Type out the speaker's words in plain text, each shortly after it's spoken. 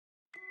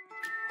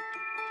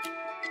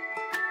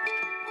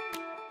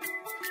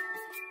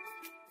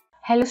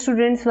Hello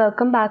students,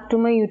 welcome back to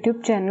my YouTube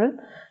channel.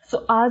 सो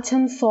आज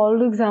हम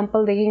solve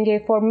example देखेंगे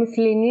for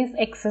miscellaneous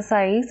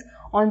exercise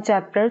on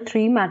chapter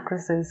 3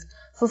 matrices.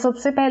 सो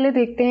सबसे पहले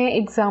देखते हैं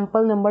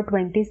example number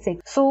 26।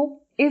 So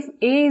if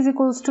a is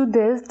equals to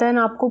this then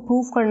आपको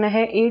prove करना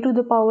है a to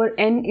the power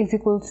n is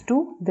equals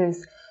to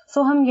this.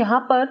 सो हम यहाँ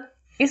पर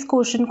इस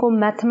क्वेश्चन को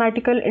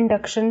मैथमेटिकल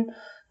इंडक्शन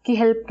की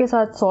हेल्प के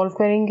साथ सॉल्व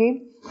करेंगे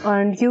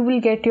and you will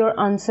get your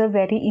answer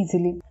very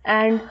easily.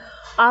 And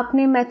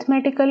आपने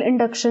mathematical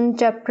induction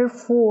chapter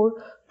 4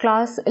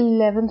 class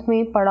 11th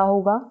में पढ़ा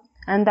होगा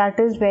and that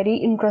is very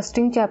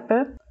interesting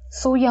chapter.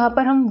 सो यहाँ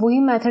पर हम वही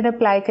मेथड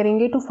अप्लाई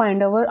करेंगे टू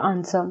फाइंड आवर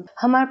आंसर।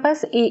 हमारे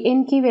पास ए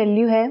एन की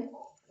वैल्यू है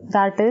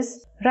that is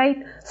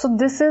right. So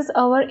this is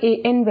our A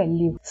N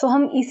value. सो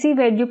हम इसी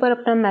वैल्यू पर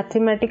अपना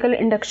मैथमेटिकल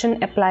इंडक्शन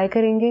अप्लाई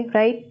करेंगे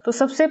राइट। तो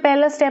सबसे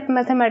पहला स्टेप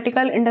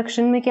मैथमेटिकल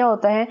इंडक्शन में क्या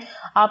होता है,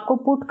 आपको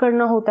पुट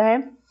करना होता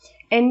है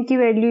n की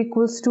value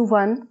equals to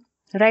 1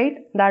 right.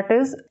 That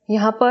is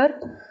यहाँ पर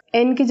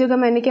n की जगह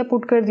मैंने क्या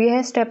पुट कर दिया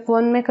है, स्टेप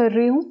 1 में कर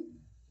रही हूँ,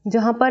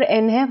 जहाँ पर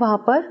n है वहाँ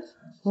पर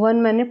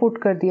 1 मैंने पुट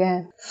कर दिया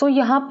है। सो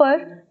यहाँ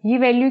पर ये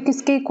वैल्यू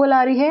किसके इक्वल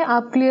आ रही है,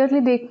 आप क्लियरली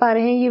देख पा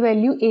रहे हैं ये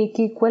वैल्यू a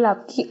की इक्वल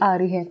आपकी आ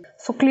रही है।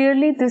 So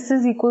clearly this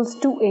is equals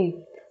to a।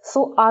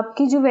 सो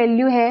आपकी जो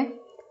वैल्यू है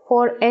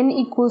for n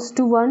equals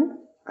to 1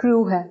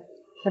 true है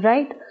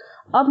राइट।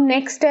 अब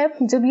नेक्स्ट स्टेप,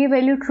 जब ये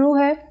वैल्यू ट्रू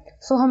है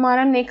सो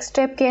हमारा नेक्स्ट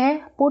स्टेप क्या है,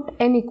 put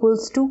n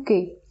equals to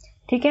k।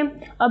 ठीक है,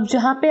 अब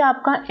जहाँ पे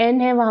आपका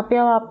n है वहाँ पे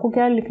अब आपको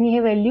क्या लिखनी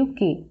है, वैल्यू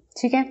k।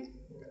 ठीक है,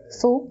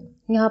 सो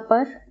यहाँ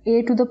पर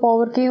a to the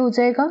power k हो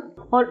जाएगा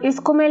और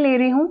इसको मैं ले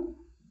रही हूँ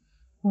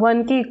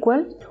 1 के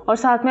इक्वल और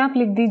साथ में आप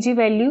लिख दीजिए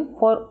value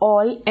for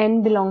all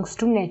n belongs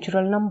to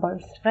natural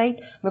numbers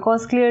right.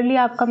 Because clearly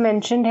आपका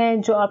मेंशन है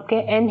जो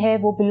आपके n है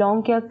वो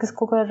बिलोंग क्या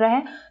किसको कर रहा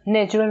है,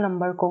 नेचुरल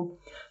नंबर को।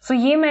 सो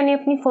ये मैंने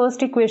अपनी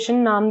फर्स्ट इक्वेशन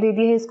नाम दे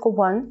दी है इसको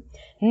 1।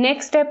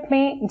 नेक्स्ट स्टेप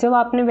में जब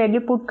आपने वैल्यू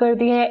पुट कर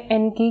दी है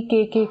n की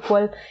k के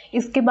इक्वल,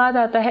 इसके बाद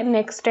आता है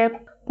next step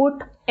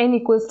put n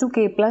equals to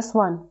k plus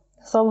 1।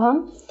 सो अब हम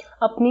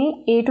अपनी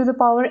a to the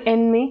power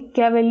n में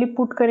क्या वैल्यू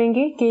पुट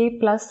करेंगे, k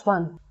प्लस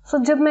 1। सो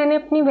जब मैंने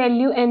अपनी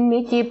वैल्यू n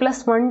में k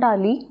प्लस 1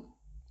 डाली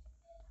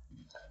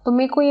तो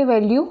मेरे को ये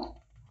वैल्यू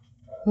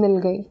मिल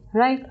गई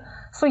राइट।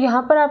 सो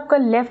यहाँ पर आपका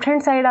लेफ्ट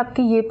हैंड साइड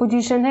आपकी ये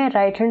पोजीशन है,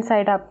 राइट हैंड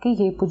साइड आपकी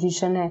ये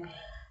पोजीशन है।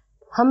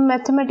 हम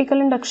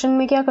मैथमेटिकल इंडक्शन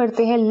में क्या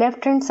करते हैं,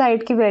 लेफ्ट हैंड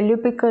साइड की वैल्यू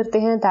पिक करते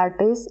हैं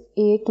that is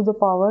a to the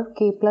power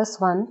k plus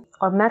 1।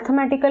 और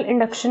मैथमेटिकल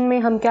इंडक्शन में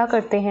हम क्या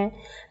करते हैं,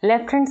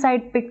 लेफ्ट हैंड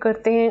साइड पिक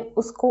करते हैं,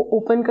 उसको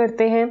ओपन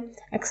करते हैं,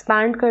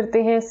 एक्सपैंड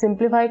करते हैं,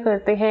 सिंप्लीफाई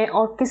करते हैं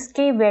और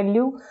किसके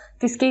वैल्यू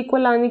किसके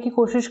इक्वल लाने की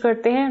कोशिश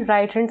करते हैं,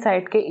 राइट हैंड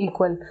साइड के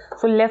equal.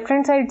 So left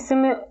hand side से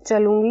मैं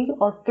चलूंगी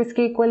और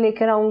किसके इक्वल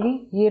लेकर आऊंगी,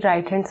 ये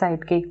राइट हैंड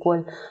साइड के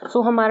इक्वल।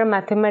 सो हमारा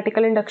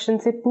मैथमेटिकल इंडक्शन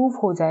से प्रूव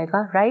हो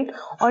जाएगा राइट।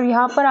 और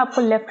यहाँ पर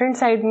आपको लेफ्ट हैंड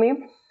साइड में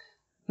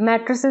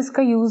मैट्रिसेस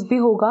का यूज भी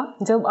होगा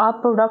जब आप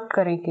प्रोडक्ट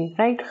करेंगे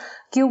राइट,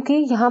 क्योंकि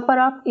यहाँ पर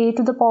आप a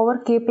to the power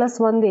k plus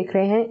 1 देख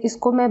रहे हैं।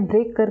 इसको मैं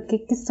ब्रेक करके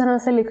किस तरह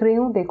से लिख रही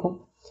हूँ, देखो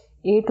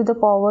a to the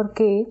power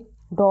k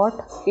dot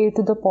a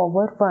to the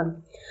power 1।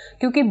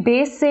 क्योंकि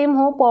बेस सेम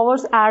हो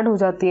पावर्स ऐड हो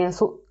जाती हैं।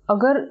 सो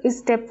अगर इस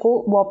स्टेप को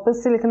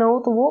वापस से लिखना हो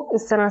तो वो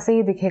इस तरह से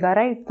ही दिखेगा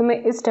राइट। तो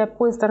मैं इस स्टेप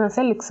को इस तरह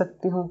से लिख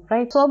सकती हूँ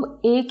राइट। तो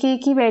अब a k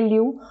की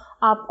वैल्यू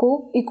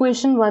आपको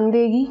इक्वेशन 1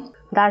 देगी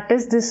that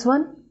is this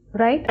one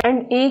right,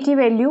 and a की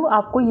वैल्यू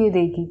आपको ये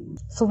देगी।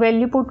 सो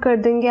वैल्यू पुट कर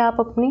देंगे आप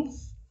अपनी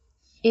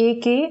a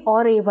k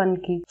और a1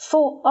 की। सो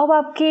अब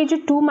आपके जो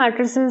टू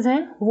मैट्रिसेस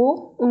हैं वो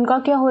उनका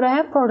क्या हो रहा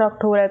है,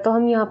 प्रोडक्ट हो रहा है। तो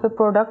हम यहाँ पे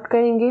प्रोडक्ट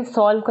करेंगे,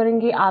 सॉल्व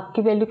करेंगे,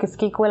 आपकी वैल्यू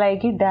किसके इक्वल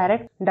आएगी,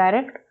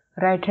 डायरेक्ट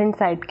राइट हैंड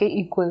साइड के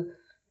equal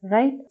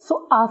right. So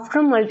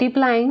after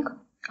multiplying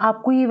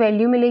आपको ये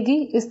वैल्यू मिलेगी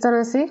इस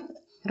तरह से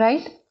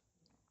राइट।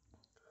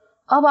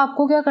 अब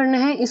आपको क्या करना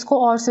है, इसको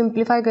और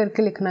सिंप्लीफाई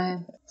करके लिखना है।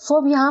 सो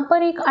अब यहाँ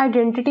पर एक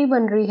आइडेंटिटी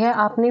बन रही है,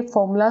 आपने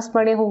फॉर्मूलाज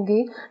पढ़े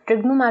होंगे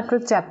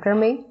ट्रिग्नोमेट्रिक चैप्टर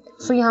में।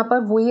 सो यहाँ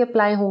पर वही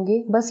अप्लाई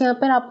होंगे, बस यहाँ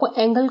पर आपको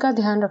एंगल का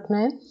ध्यान रखना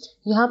है।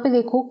 यहाँ पे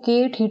देखो k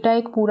थीटा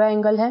एक पूरा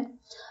एंगल है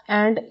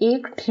एंड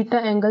एक थीटा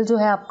एंगल जो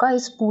है आपका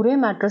इस पूरे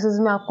मैट्रिसेस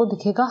में आपको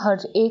दिखेगा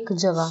हर एक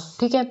जगह।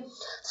 ठीक है,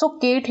 सो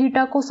k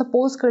थीटा को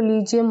सपोज कर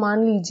लीजिए,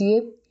 मान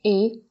लीजिए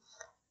a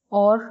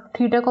और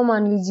थीटा को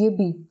मान लीजिए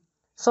b।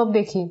 सो अब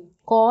देखिए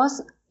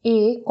cos a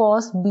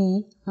cos b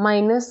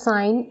minus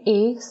sign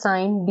a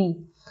sign b।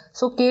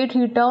 So k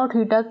theta और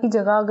थीटा की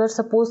जगह अगर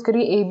सपोज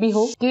करिए a b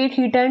हो, k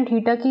थीटा एंड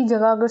थीटा की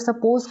जगह अगर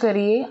सपोज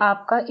करिए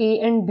आपका a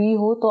एंड b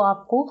हो, तो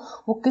आपको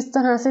वो किस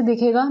तरह से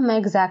दिखेगा, मैं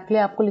एग्जैक्टली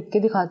आपको लिख के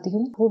दिखाती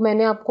हूँ। वो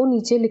मैंने आपको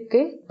नीचे लिख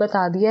के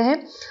बता दिया है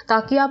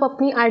ताकि आप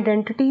अपनी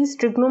आइडेंटिटीज,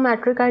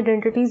 ट्रिग्नोमेट्रिक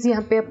आइडेंटिटीज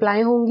यहाँ पे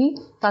अप्लाई होंगी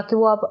ताकि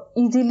वो आप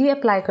इजीली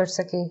अप्लाई कर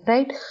सकें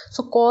right.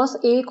 So cos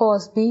a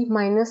cos b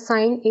minus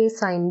sign a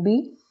sign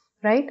b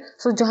right.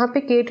 सो जहाँ पे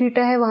k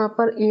थीटा है वहाँ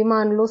पर a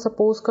मान लो,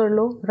 सपोज कर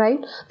लो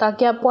राइट,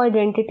 ताकि आपको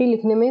आइडेंटिटी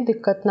लिखने में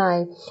दिक्कत ना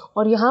आए।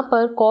 और यहाँ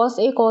पर cos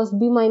a cos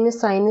b minus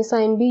sign a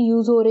sign b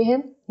use हो रहे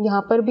हैं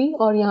यहाँ पर भी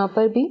और यहाँ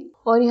पर भी।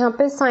 और यहाँ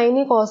पे sign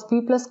A cos B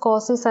plus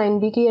cos A sine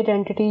B की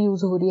आइडेंटिटी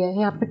यूज़ हो रही है।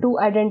 यहाँ पे 2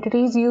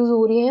 आइडेंटिटीज यूज़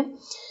हो रही हैं,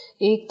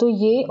 एक तो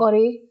ये और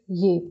एक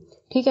ये,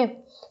 ठीक है।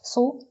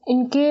 सो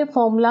इनके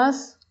फॉर्मूलाज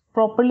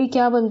प्रॉपरली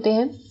क्या बनते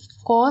हैं,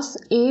 cos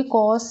A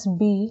cos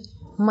B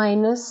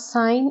minus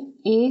sign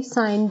A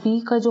sine B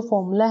का जो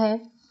फॉर्मूला है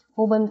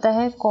वो बनता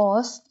है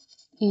cos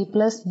A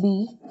plus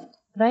B,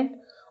 right.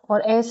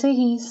 और ऐसे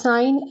ही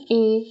sign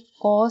A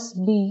cos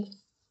B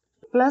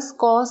plus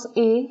cos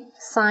A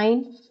sine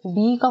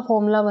B का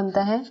फॉर्मूला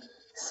बनता है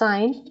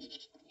साइन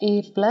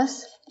ए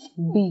प्लस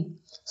बी।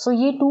 सो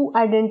ये 2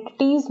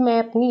 आइडेंटिटीज मैं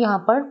अपनी यहाँ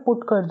पर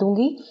पुट कर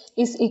दूंगी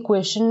इस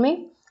इक्वेशन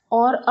में।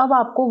 और अब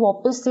आपको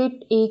वापस से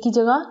ए की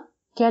जगह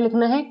क्या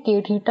लिखना है,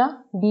 के थीटा,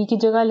 बी की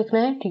जगह लिखना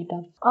है थीटा।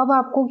 अब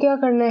आपको क्या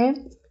करना है,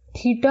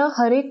 थीटा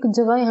हर एक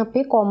जगह यहाँ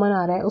पे कॉमन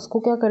आ रहा है, उसको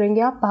क्या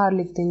करेंगे आप बाहर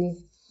लिख देंगे।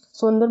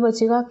 सो अंदर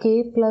बचेगा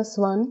के प्लस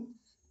 1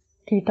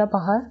 थीटा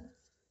बाहर,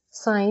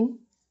 साइन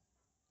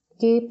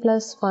के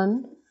प्लस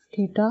 1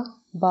 थीटा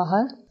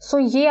बाहर। सो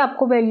ये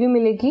आपको वैल्यू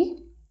मिलेगी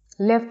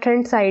लेफ्ट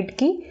हैंड साइड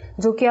की,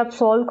 जो कि आप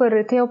सॉल्व कर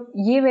रहे थे। अब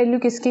ये वैल्यू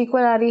किसके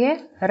इक्वल आ रही है,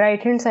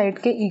 राइट हैंड साइड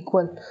के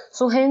इक्वल।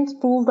 सो हेंस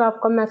प्रूव्ड,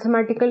 आपका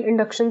मैथमेटिकल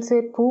इंडक्शन से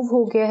प्रूव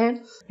हो गया है।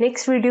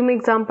 नेक्स्ट वीडियो में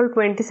एग्जाम्पल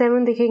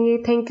 27 देखेंगे।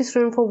 Thank you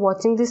student for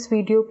watching this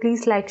video.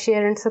 Please like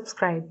share and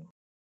subscribe.